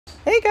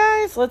Hey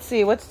guys, let's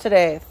see, what's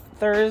today?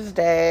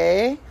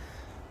 Thursday,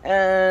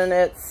 and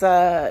it's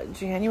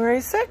January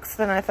 6th,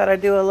 and I thought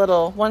I'd do a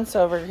little once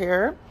over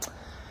here.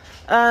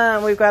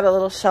 We've got a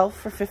little shelf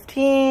for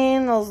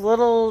 15, those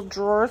little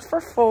drawers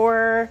for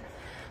 4.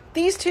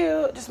 These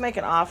two just make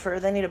an offer.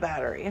 They need a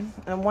battery,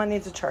 and one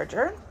needs a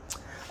charger.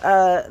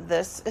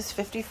 This is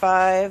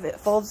 55. It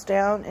folds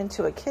down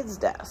into a kid's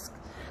desk.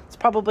 It's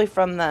probably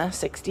from the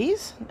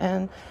 60s,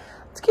 and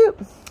it's cute.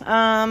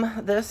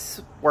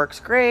 This works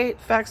great.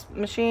 Fax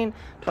machine,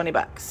 20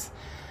 bucks.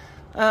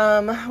 We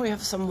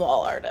have some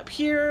wall art up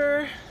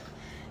here.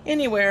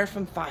 Anywhere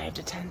from $5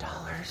 to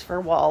 $10 for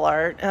wall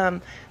art.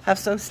 Have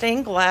some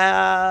stained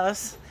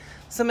glass.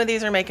 Some of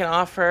these are making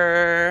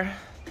offer.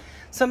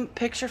 Some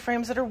picture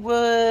frames that are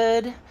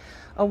wood.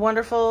 A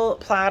wonderful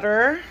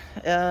platter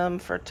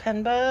for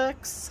 10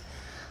 bucks.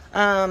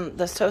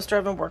 This toaster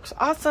oven works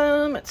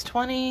awesome. It's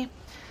 20.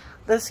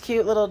 This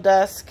cute little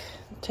desk,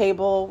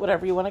 table,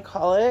 whatever you want to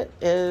call it,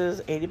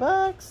 is 80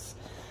 bucks.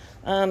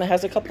 It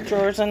has a couple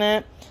drawers in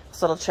it.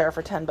 This little chair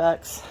for 10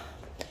 bucks.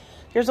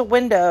 Here's a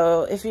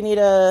window if you need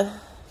a,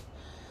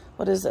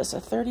 what is this, a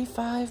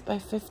 35 by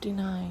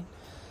 59.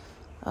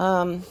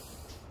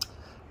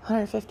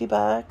 150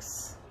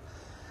 bucks.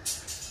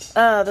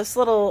 This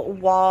little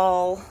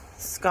wall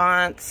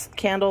sconce,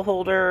 candle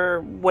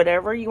holder,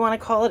 whatever you want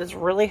to call it, is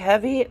really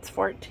heavy. It's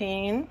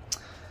 14.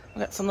 We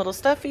got some little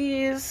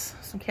stuffies,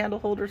 some candle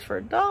holders for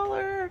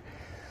 $1.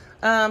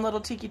 Little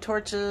tiki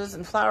torches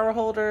and flower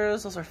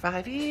holders. Those are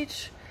 5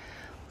 each.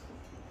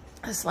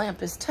 This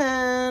lamp is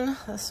 10.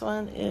 That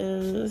one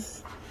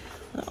is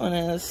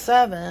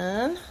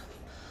 7.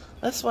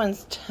 This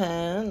one's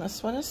 10.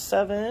 This one is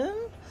 7.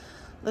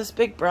 This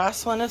big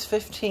brass one is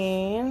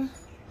 15.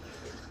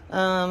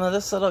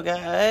 This little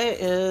guy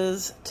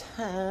is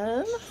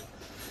 10.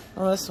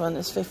 Well, this one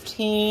is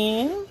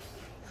 15.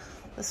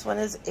 This one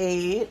is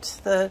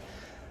 8.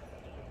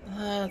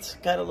 It's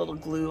got a little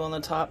glue on the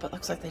top. It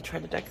looks like they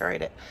tried to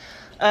decorate it.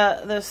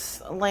 This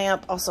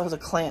lamp also has a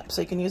clamp, so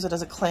you can use it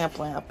as a clamp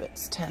lamp.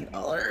 It's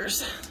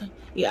 $10.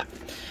 Yeah.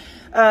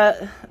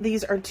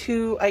 These are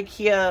 2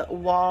 IKEA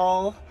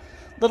wall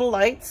little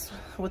lights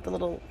with the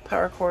little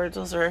power cords.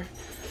 Those are,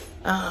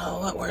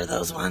 oh, what were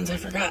those ones? I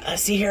forgot. I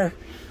see here.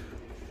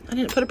 I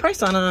didn't put a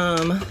price on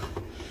them.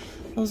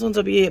 Those ones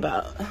will be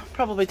about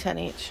probably 10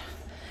 each.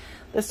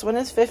 This one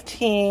is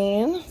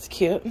 15. It's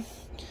cute.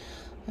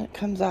 It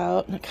comes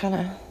out and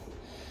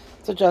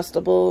it's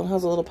adjustable. It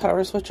has a little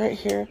power switch right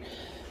here.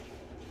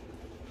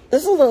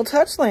 This is a little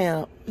touch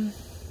lamp.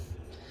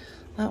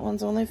 That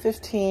one's only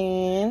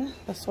 15.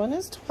 This one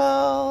is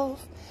 12.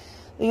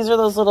 These are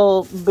those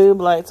little boob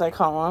lights, I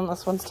call them.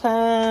 This one's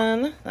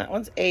 10. That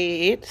one's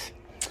 8.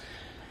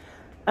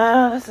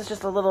 This is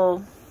just a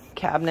little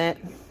cabinet,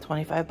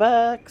 25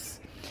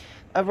 bucks.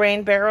 A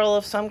rain barrel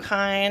of some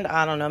kind.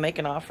 I don't know, make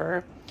an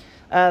offer.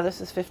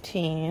 This is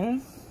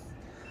 15.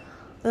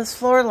 This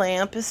floor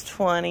lamp is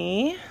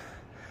 20.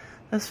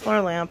 This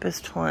floor lamp is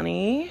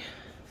 20.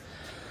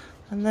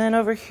 And then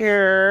over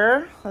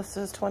here, this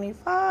is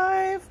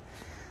 25.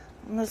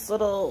 And this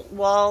little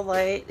wall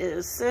light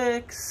is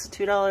 6.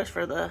 $2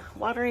 for the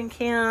watering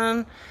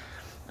can.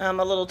 A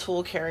little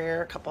tool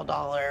carrier, a couple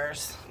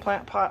dollars.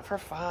 Plant pot for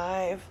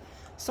 5.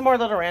 Some more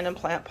little random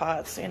plant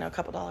pots, you know, a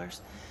couple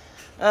dollars.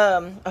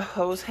 A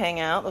hose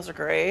hangout, those are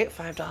great,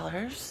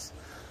 $5.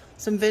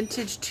 Some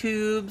vintage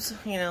tubes,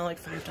 you know,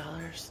 like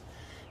 $5.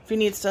 If you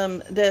need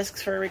some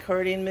discs for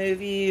recording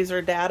movies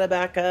or data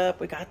backup,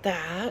 we got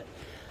that.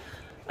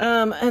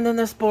 And then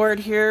this board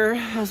here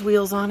has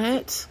wheels on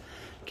it.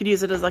 You could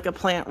use it as like a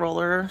plant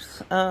roller,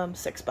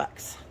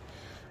 $6.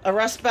 A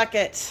rust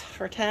bucket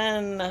for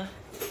 10.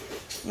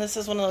 This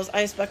is one of those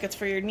ice buckets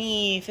for your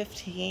knee,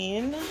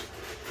 15.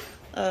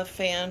 A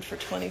fan for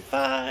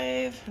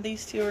 25.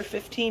 These two are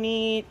 15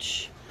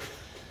 each.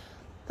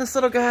 This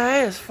little guy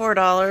is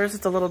 $4.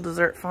 It's a little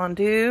dessert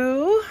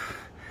fondue.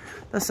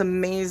 This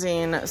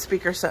amazing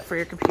speaker set for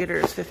your computer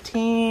is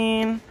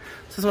 15.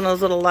 This is one of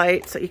those little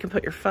lights that you can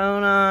put your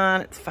phone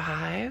on. It's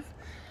 5.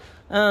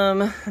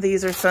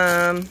 These are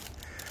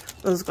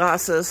those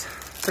glasses,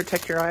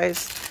 protect your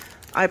eyes.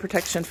 Eye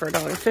protection for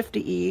 $1.50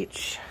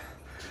 each.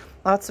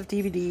 Lots of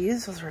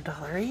DVDs. Those are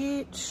 $1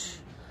 each.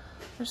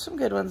 There's some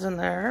good ones in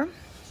there.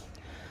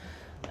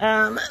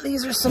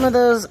 These are some of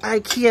those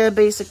IKEA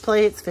basic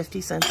plates, 50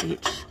 cents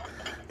each.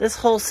 This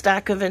whole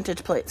stack of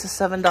vintage plates is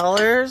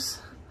 $7.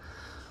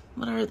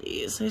 What are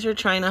these? These are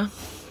China.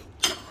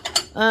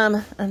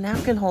 A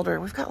napkin holder.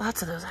 We've got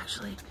lots of those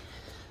actually.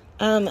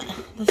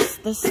 This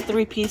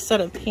 3-piece set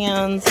of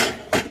pans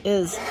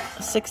is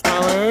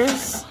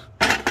 $6.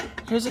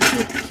 Here's a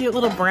cute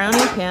little brownie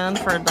pan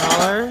for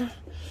 $1.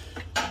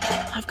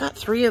 I've got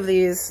 3 of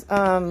these.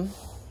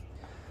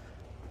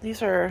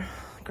 These are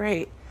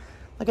great.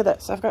 Look at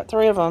this. I've got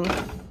 3 of them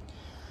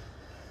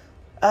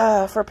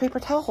for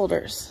paper towel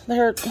holders.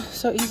 They're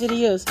so easy to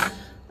use.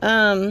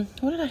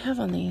 What did I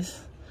have on these?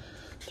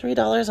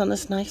 $3 on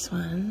this nice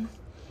one.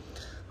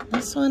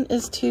 This one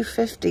is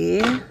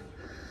 $2.50.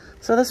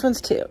 So this one's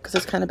 2 because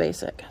it's kind of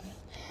basic.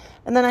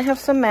 And then I have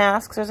some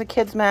masks. There's a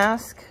kid's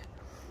mask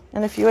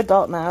and a few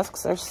adult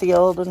masks. They're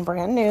sealed and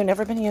brand new,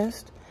 never been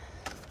used.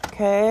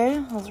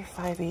 Okay, those are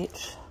 $5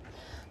 each.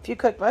 A few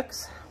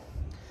cookbooks.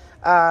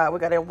 We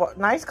got a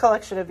nice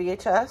collection of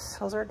VHS.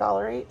 Those are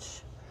 $1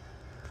 each.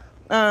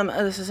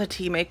 This is a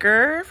tea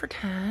maker for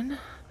 $10.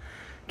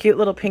 Cute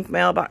little pink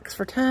mailbox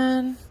for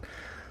 $10.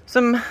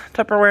 Some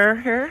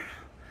Tupperware here.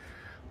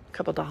 A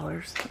couple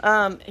dollars.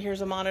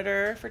 Here's a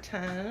monitor for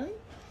 $10.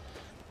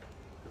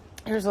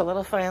 Here's a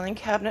little filing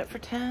cabinet for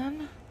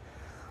 $10.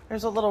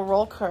 There's a little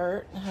roll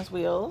cart. It has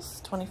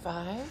wheels,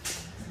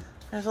 $25.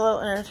 There's a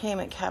little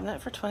entertainment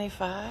cabinet for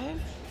 $25.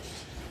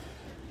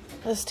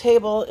 This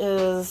table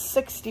is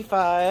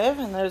 $65,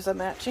 and there's a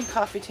matching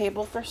coffee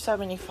table for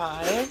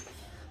 $75.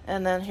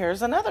 And then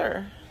here's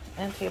another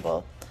end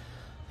table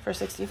for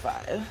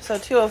 $65. So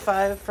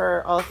 $205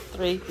 for all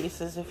 3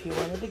 pieces if you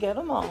wanted to get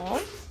them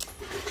all.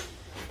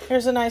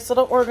 Here's a nice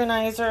little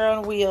organizer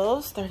on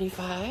wheels,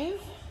 $35.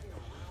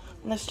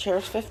 And this chair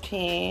is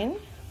 $15.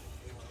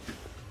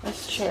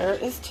 This chair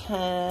is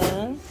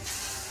 $10.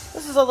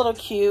 This is a little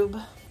cube,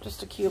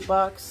 just a cube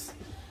box.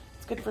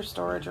 It's good for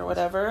storage or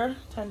whatever,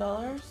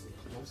 $10.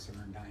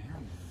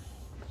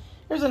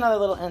 Here's another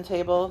little end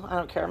table. I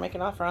don't care, make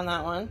an offer on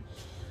that one.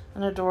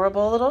 An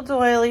adorable little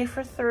doily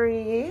for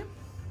 $3.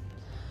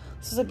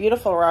 This is a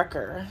beautiful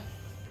rocker.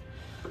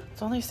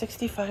 It's only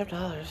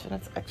 $65 and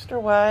it's extra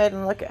wide,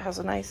 and look, it has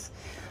a nice,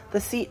 the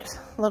seat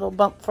little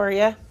bump for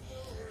you.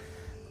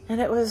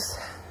 And it was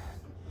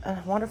a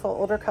wonderful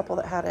older couple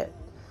that had it.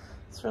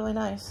 It's really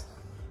nice.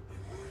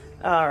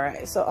 All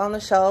right, so on the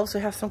shelves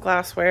we have some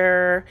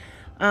glassware,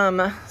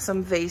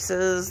 some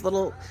vases,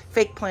 little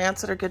fake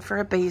plants that are good for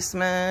a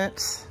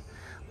basement.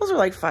 Those are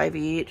like $5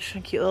 each.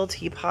 A cute little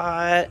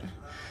teapot.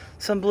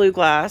 Some blue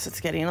glass. It's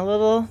getting a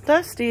little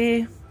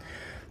dusty.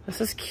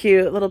 This is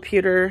cute. Little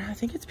pewter. I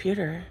think it's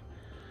pewter.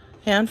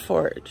 Hand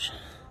forge.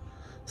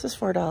 This is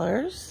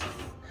 $4.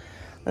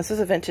 This is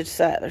a vintage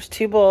set. There's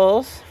 2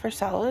 bowls for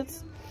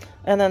salads.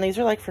 And then these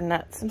are like for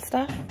nuts and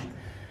stuff.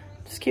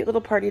 Just cute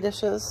little party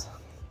dishes.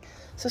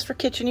 This is for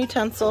kitchen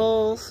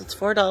utensils. It's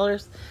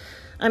 $4.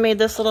 I made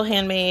this little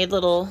handmade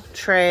little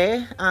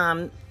tray.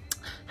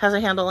 Has a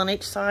handle on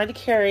each side to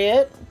carry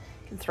it.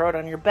 You can throw it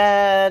on your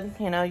bed,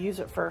 you know, use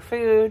it for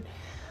food,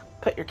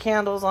 put your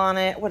candles on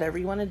it, whatever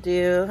you want to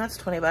do. That's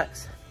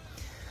 $20.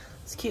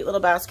 This cute little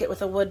basket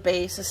with a wood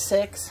base is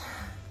 $6.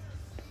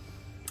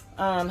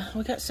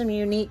 We got some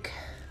unique,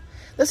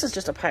 this is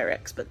just a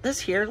Pyrex, but this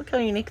here, look how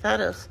unique that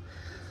is.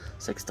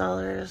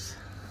 $6.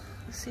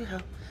 Let's see how,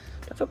 do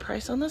you have a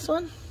price on this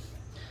one?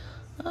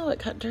 Oh, it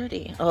got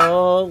dirty.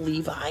 Oh,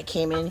 Levi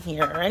came in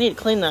here. I need to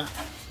clean that.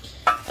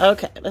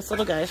 Okay, this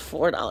little guy is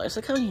 $4.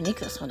 Look how unique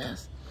this one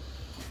is.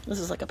 This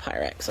is like a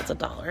Pyrex, so it's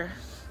 $1.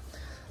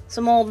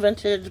 Some old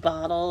vintage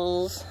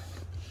bottles.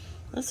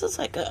 This is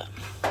like a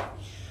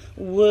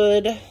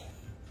wood,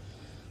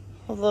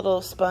 a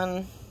little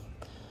spindled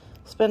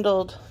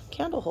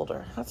candle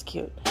holder. That's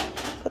cute.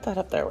 Put that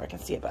up there where I can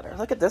see it better.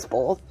 Look at this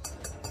bowl.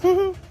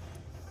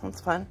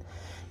 That's fun.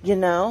 You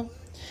know,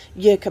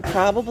 you could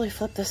probably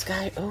flip this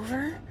guy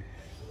over.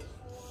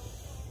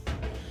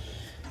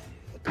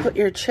 Put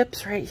your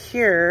chips right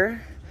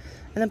here,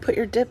 and then put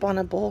your dip on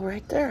a bowl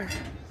right there.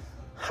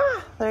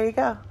 Ha! There you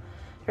go.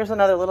 Here's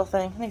another little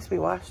thing. It needs to be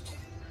washed.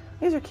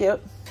 These are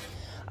cute.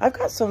 I've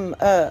got some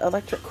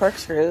electric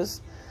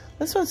corkscrews.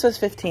 This one says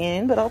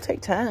 15, but I'll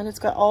take 10. It's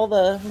got all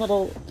the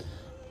little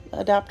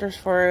adapters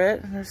for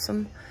it. And there's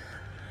some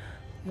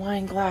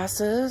wine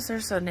glasses.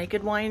 There's a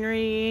Naked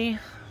Winery,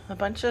 a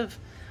bunch of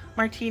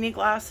martini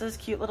glasses,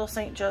 cute little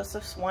St.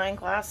 Joseph's wine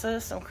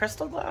glasses, some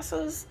crystal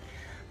glasses.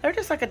 They're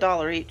just like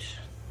 $1 each.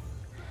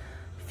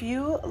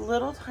 Few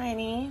little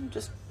tiny,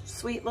 just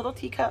sweet little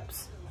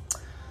teacups.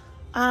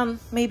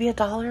 Maybe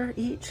 $1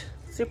 each.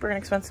 Super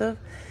inexpensive.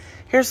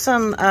 Here's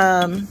some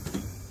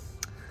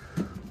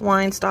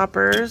wine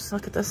stoppers.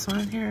 Look at this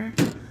one here.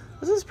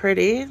 This is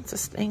pretty. It's a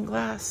stained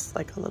glass,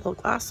 like a little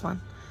glass one.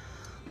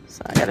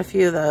 So I got a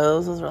few of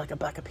those. Those are like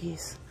 $1 a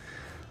piece.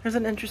 There's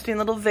an interesting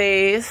little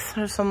vase.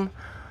 There's some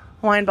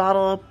wine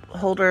bottle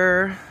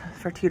holder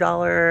for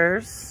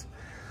 $2.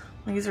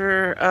 These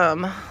are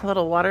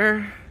little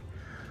water,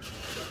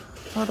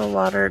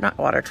 not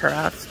water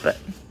carafes, but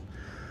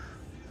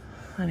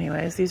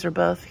anyways, these are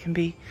both can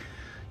be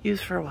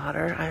used for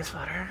water, ice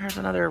water. Here's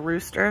another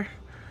rooster.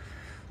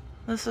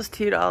 This is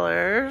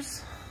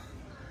 $2.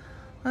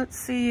 Let's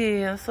see,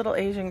 this little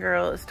Asian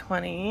girl is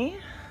 20.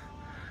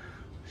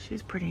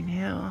 She's pretty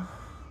new.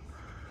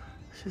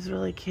 She's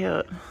really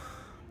cute.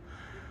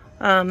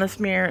 This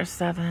mirror is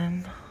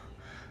 $7.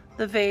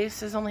 The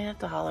vase is only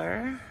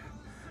 $1.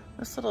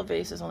 This little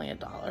vase is only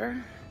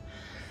 $1.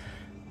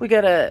 We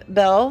got a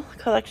bell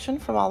collection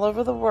from all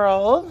over the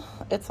world.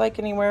 It's like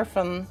anywhere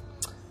from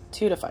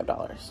 $2 to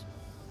 $5.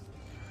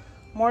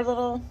 More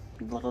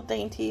little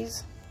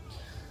dainties.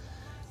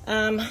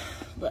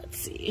 Let's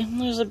see.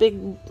 There's a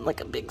big,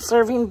 like a big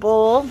serving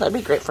bowl. That'd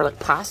be great for like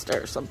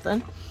pasta or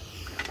something.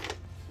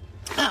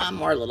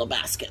 More little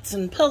baskets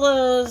and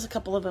pillows. A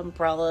couple of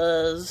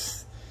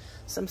umbrellas.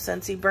 Some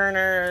Scentsy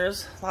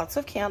burners. Lots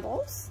of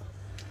candles.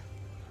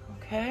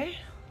 Okay.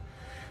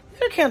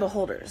 These are candle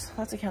holders.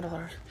 Lots of candle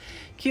holders.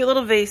 Cute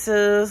little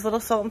vases. Little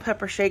salt and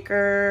pepper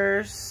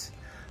shakers.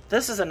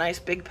 This is a nice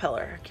big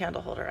pillar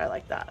candle holder. I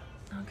like that.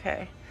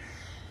 Okay.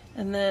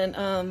 And then,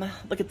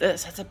 look at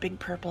this. That's a big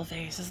purple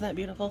vase. Isn't that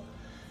beautiful?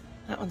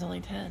 That one's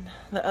only 10.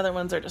 The other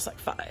ones are just like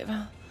 5.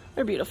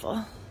 They're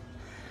beautiful.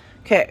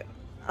 Okay.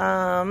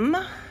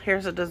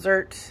 Here's a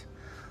dessert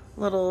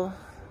little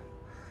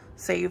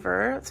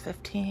saver. It's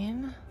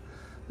 15.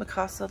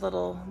 Mikasa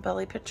little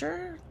belly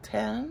pitcher,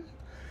 10.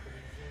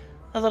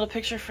 A little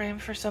picture frame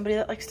for somebody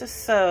that likes to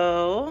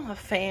sew. A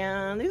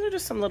fan. These are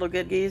just some little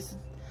goodies.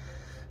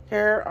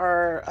 Here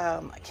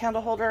are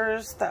candle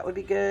holders. That would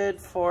be good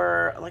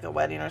for like a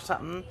wedding or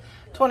something.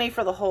 20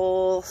 for the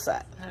whole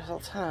set. There's a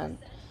ton.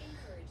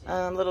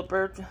 Little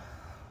bird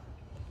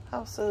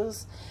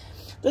houses.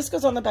 This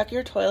goes on the back of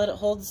your toilet. It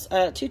holds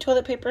 2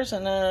 toilet papers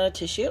and a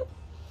tissue.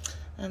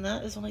 And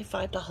that is only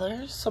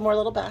 $5. Some more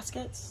little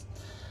baskets.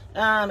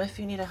 If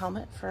you need a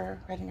helmet for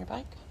riding your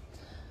bike.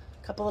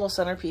 A couple little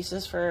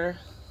centerpieces for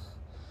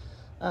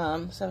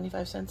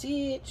 75 cents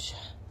each.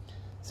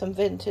 Some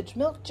vintage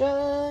milk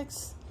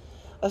jugs.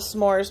 A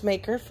s'mores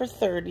maker for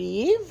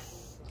 30.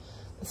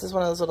 This is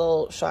one of those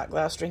little shot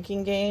glass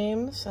drinking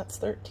games. That's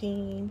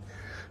 13.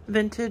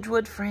 Vintage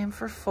wood frame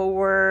for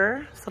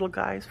 4. This little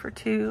guy's for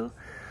 2.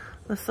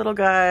 This little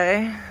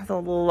guy, the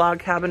little log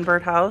cabin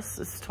birdhouse,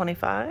 is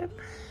 25.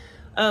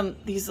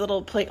 These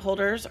little plate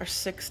holders are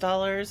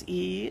 $6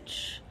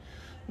 each.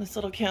 This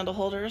little candle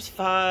holder is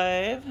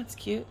 $5. That's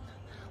cute.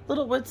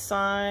 Little wood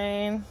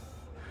sign.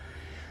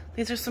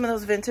 These are some of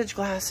those vintage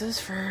glasses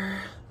for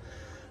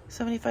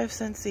 75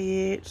 cents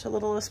each. A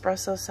little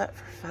espresso set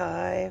for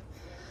 $5.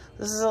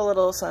 This is a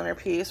little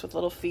centerpiece with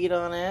little feet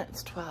on it.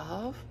 It's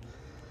 12.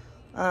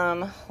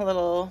 A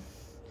little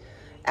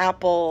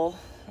Apple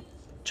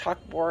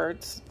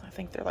chalkboards. I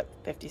think they're like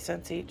 50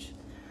 cents each.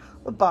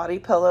 A body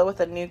pillow with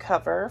a new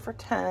cover for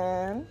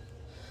 10.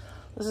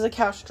 This is a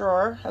couch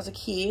drawer. Has a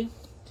key.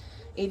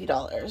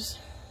 $80.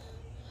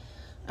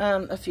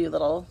 A few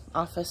little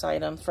office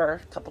items for a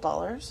couple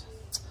dollars.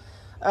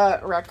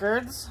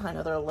 Records. I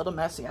know they're a little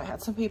messy. I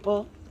had some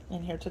people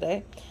in here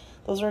today.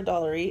 Those are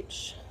 $1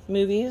 each.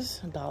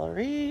 Movies, $1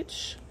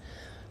 each.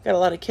 Got a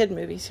lot of kid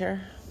movies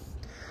here.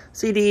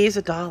 CDs,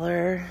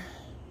 $1.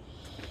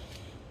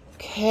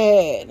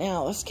 Okay,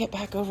 now let's get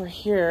back over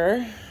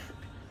here.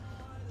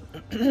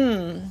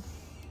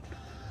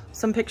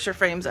 Some picture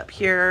frames up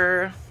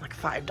here, like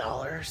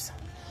 $5.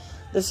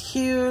 This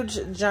huge,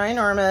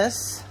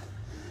 ginormous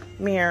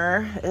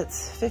mirror.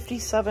 It's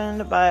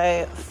 57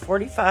 by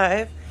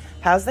 45.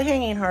 Has the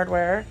hanging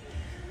hardware.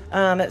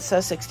 It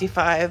says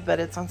 65, but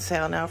it's on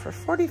sale now for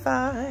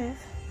 45.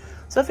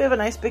 So if you have a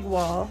nice big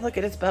wall, look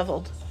at it's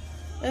beveled.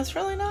 It's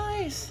really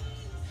nice.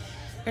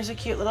 Here's a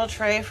cute little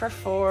tray for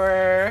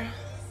 4.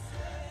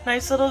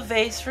 Nice little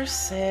vase for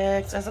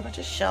 6. Has a bunch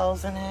of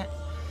shells in it.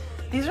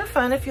 These are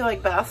fun if you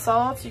like bath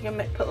salts. You can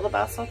put little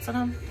bath salts in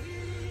them.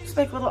 Just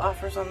make little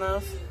offers on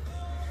those.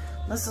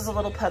 This is a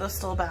little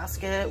pedestal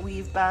basket,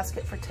 weave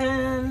basket for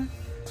 10.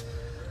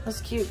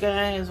 This cute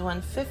guy is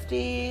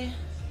 150.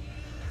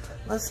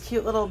 This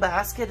cute little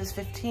basket is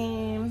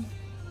 15.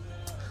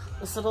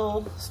 This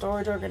little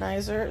storage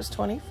organizer is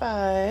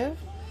 25.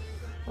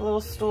 A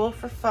little stool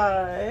for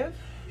 5.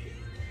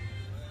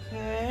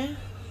 Okay.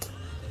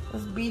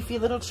 This beefy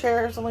little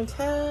chair is only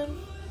 10.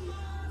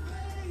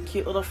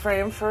 Cute little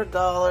frame for $1.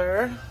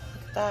 Look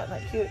at that, isn't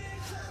that cute?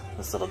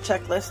 This little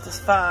checklist is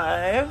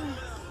 5.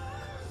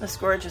 This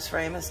gorgeous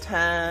frame is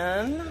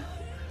 10.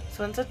 This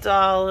one's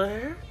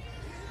 $1.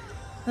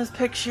 This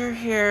picture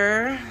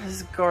here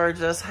is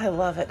gorgeous. I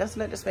love it.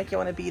 Doesn't it just make you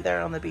want to be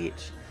there on the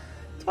beach?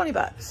 20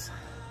 bucks.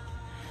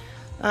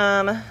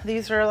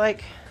 These are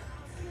like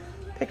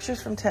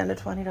pictures from $10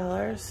 to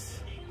 $20.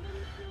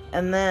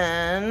 And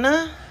then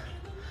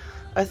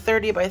a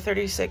 30 by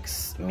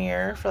 36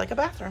 mirror for like a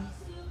bathroom.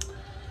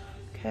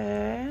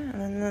 Okay,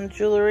 and then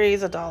jewelry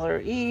is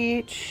 $1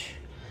 each.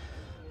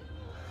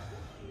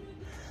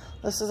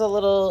 This is a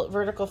little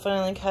vertical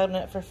filing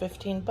cabinet for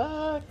 15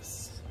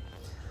 bucks.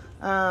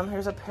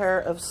 Here's a pair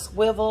of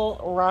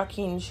swivel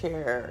rocking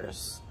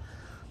chairs.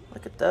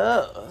 Look at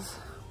those.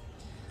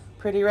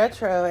 Pretty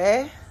retro,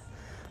 eh?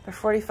 They're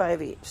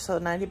 45 each, so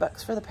 90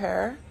 bucks for the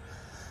pair.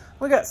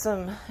 We got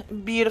some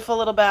beautiful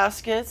little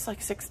baskets, like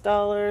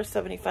 $6,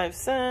 75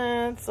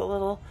 cents. A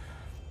little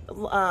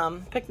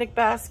picnic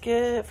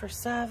basket for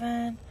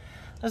 7.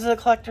 This is a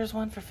collector's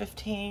one for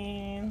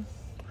 15.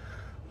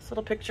 This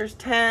little picture's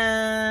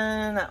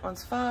 10. That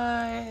one's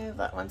 5.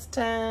 That one's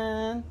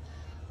 10.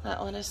 That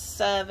one is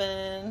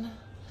 7.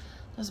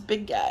 This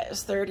big guy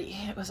is 30.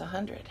 It was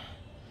 100.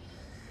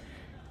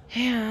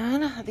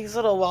 And these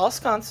little wall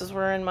sconces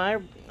were in my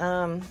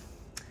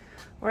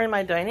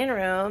dining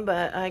room,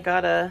 but I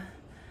got a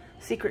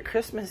secret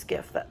Christmas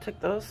gift that took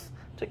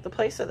the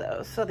place of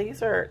those. So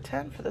these are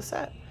 10 for the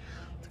set.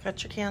 It's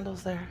got your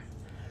candles there.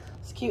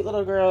 This cute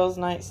little girl's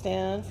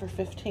nightstand for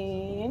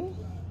 15.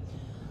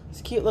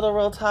 This cute little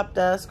roll top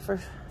desk for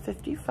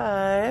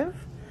 $55.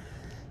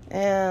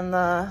 And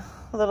the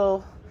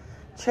little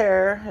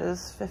chair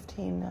is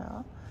 $15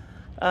 now.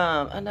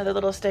 Another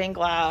little stained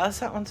glass.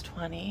 That one's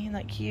 $20. Isn't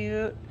that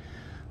cute?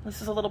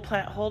 This is a little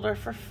plant holder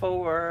for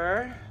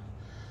 $4.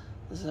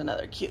 This is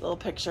another cute little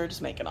picture.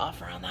 Just make an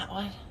offer on that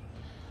one.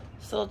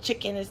 This little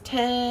chicken is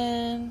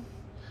 $10.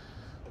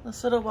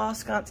 This little wall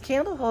sconce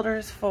candle holder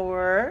is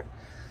 $4.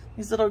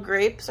 These little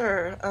grapes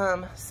are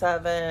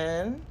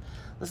 $7.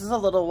 This is a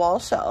little wall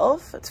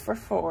shelf. It's for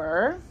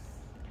 $4.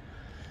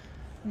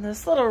 And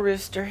this little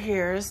rooster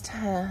here is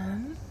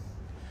 $10.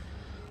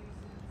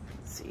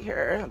 Let's see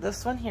here.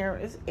 This one here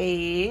is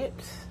 $8.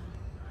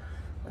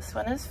 This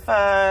one is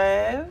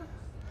 $5.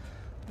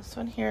 This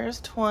one here is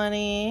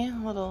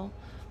 $20. Little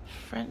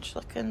French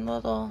looking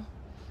little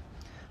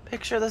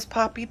picture. This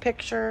poppy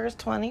picture is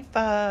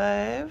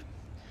 $25.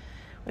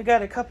 We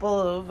got a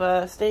couple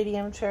of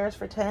stadium chairs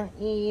for $10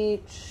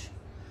 each.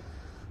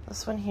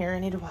 This one here, I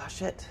need to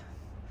wash it.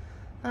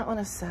 That one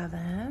is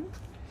 $7.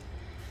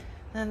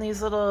 And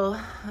these little,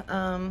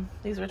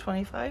 these are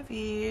 $25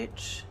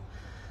 each.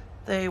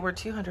 They were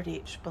 $200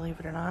 each, believe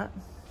it or not.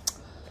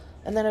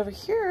 And then over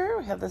here,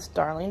 we have this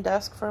darling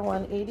desk for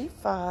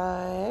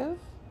 $185.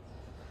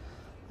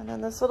 And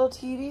then this little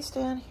TV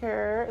stand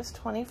here is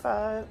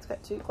 $25. It's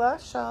got 2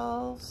 glass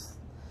shelves.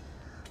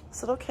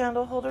 This little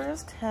candle holder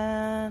is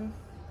 $10.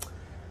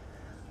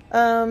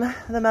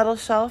 The metal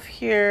shelf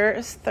here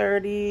is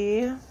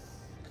 $30.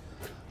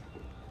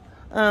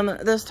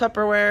 This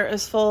Tupperware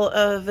is full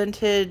of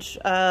vintage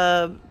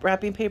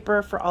wrapping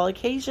paper for all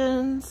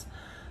occasions.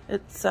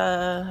 It's,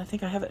 I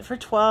think I have it for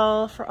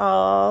 $12 for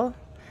all.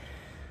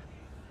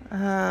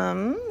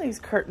 These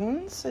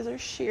curtains, these are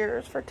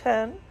shears for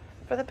 $10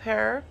 for the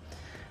pair.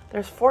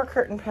 There's 4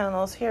 curtain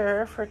panels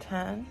here for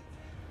 $10.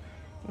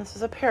 This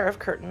is a pair of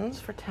curtains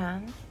for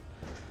 $10.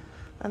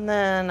 And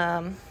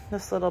then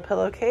this little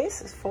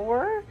pillowcase is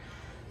 $4.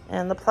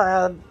 And the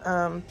plaid,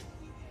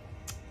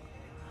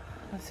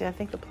 let's see, I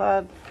think the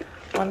plaid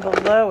one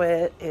below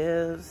it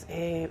is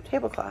a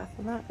tablecloth,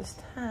 and that is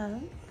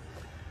 $10.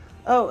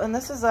 Oh, and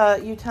this is a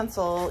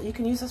utensil. You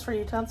can use this for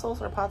utensils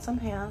or pots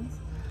and pans.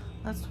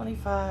 That's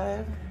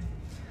 $25.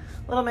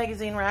 Little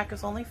magazine rack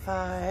is only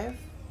 $5.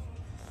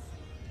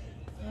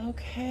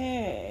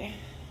 Okay.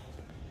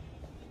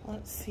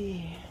 Let's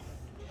see.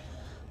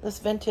 This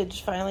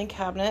vintage filing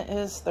cabinet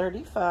is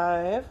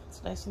 $35.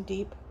 It's nice and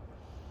deep.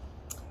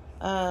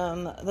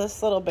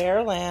 This little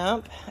bear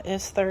lamp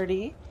is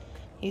 $30.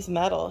 He's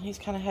metal. He's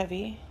kind of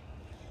heavy.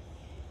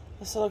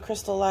 This little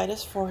crystal light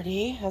is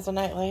 $40. Has a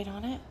night light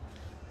on it.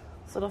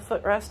 This little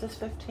footrest is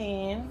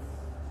 $15.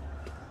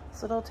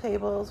 This little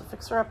table is a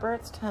fixer-upper.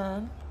 It's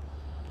 $10.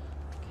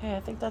 Okay, I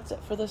think that's it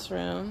for this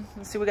room.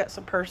 Let's see, we got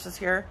some purses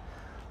here,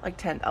 like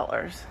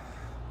 $10.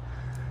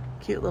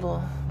 Cute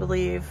little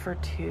believe for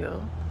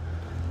 2.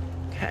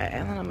 Okay,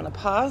 and then I'm gonna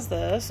pause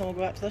this and we'll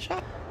go out to the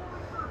shop.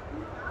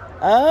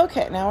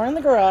 Okay, now we're in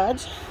the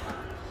garage.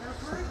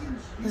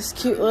 This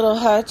cute little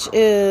hutch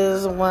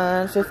is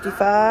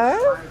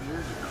 $155.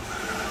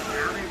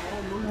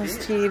 This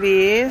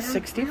TV is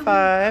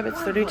 $65.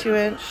 It's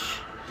 32-inch.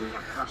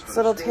 This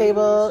little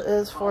table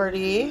is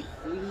 $40.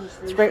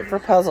 It's great for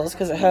puzzles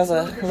because it has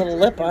a little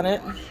lip on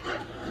it.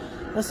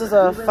 This is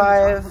a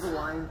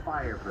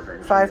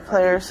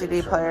 5-player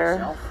CD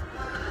player.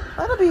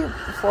 That'll be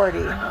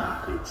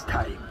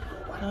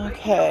 $40.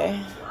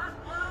 Okay.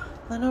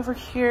 Then over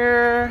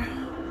here,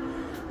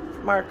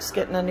 Mark's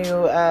getting a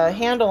new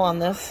handle on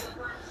this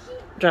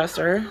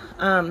dresser.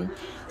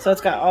 So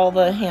it's got all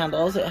the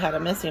handles. It had a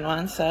missing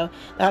one, so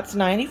that's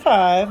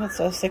 $95. It's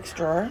a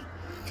 6-drawer.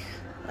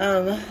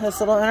 This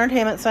little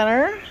entertainment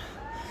center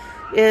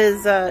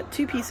is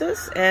 2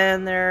 pieces,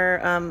 and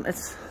they're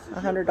it's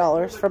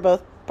 $100 for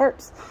both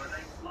parts.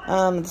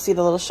 See,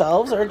 the little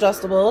shelves are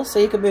adjustable, so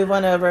you can move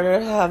one over to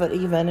have it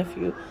even if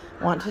you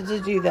wanted to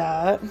do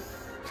that.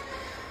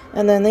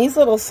 And then these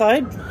little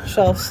side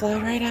shelves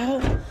slide right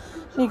out.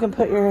 You can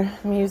put your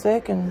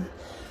music and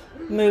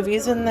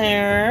movies in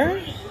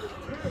there.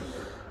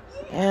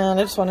 And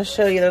I just want to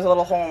show you, there's a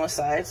little hole in the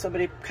side.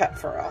 Somebody cut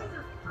for a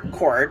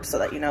cord so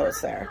that you know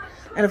it's there.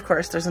 And of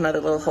course, there's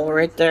another little hole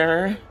right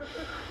there.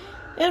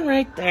 And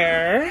right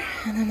there.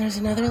 And then there's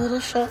another little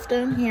shelf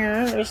down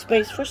here. There's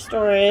space for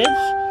storage.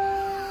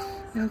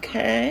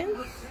 Okay.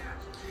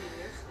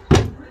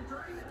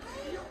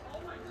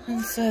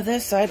 And so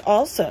this side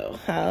also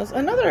has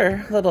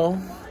another little,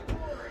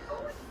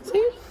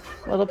 see,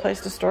 little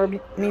place to store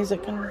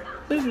music and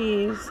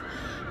movies.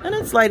 And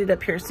it's lighted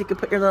up here so you can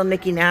put your little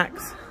knicky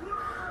knacks.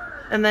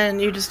 And then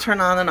you just turn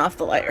on and off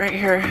the light right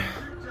here.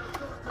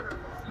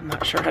 I'm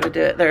not sure how to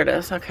do it. There it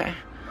is. Okay.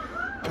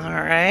 All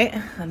right.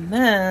 And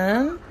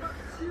then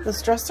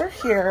this dresser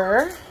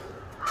here,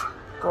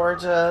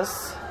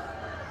 gorgeous,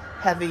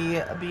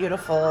 heavy,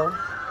 beautiful,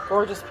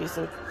 gorgeous piece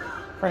of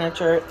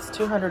furniture. It's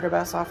 $200 or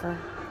best offer.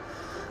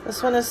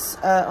 This one is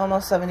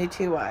almost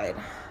 72 wide.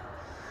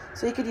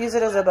 So you could use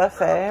it as a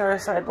buffet or a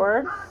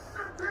sideboard.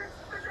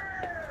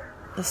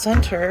 The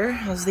center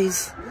has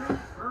these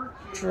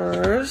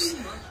drawers.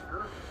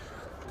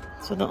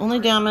 So the only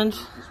damage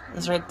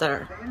is right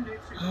there.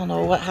 I don't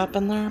know what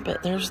happened there,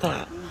 but there's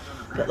that.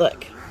 But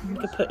look, you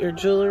can put your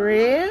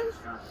jewelry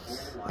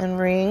and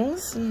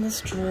rings in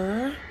this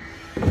drawer.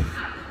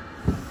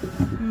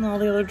 And all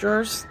the other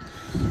drawers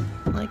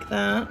like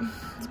that.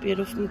 It's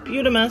beautiful,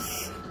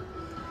 beautimous.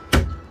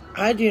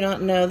 I do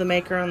not know the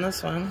maker on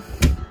this one,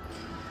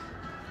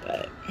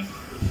 but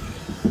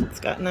it's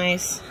got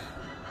nice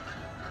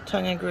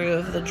tongue and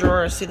groove. The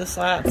drawer, see the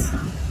slats?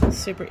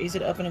 Super easy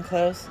to open and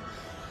close.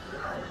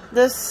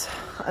 This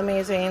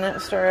amazing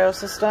stereo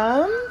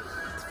system,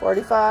 it's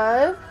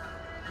 $45.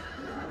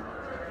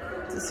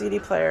 It's a CD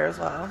player as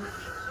well.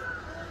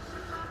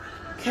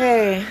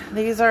 Okay,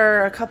 these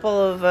are a couple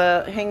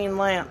of hanging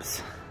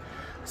lamps.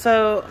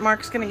 So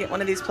Mark's gonna get one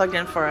of these plugged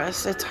in for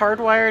us. It's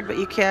hardwired, but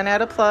you can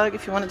add a plug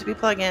if you want it to be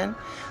plugged in.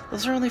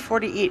 Those are only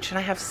 $40 each, and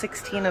I have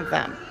 16 of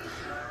them.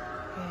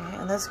 Okay,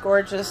 and this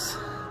gorgeous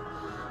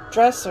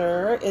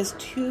dresser is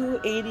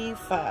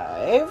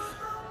 $285.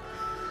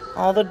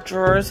 All the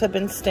drawers have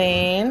been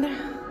stained.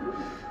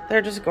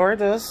 They're just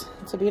gorgeous.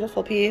 It's a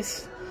beautiful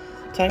piece.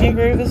 Tongue and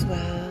groove as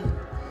well.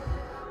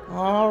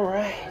 All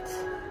right.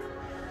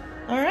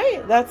 All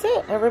right, that's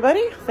it,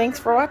 everybody. Thanks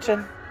for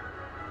watching.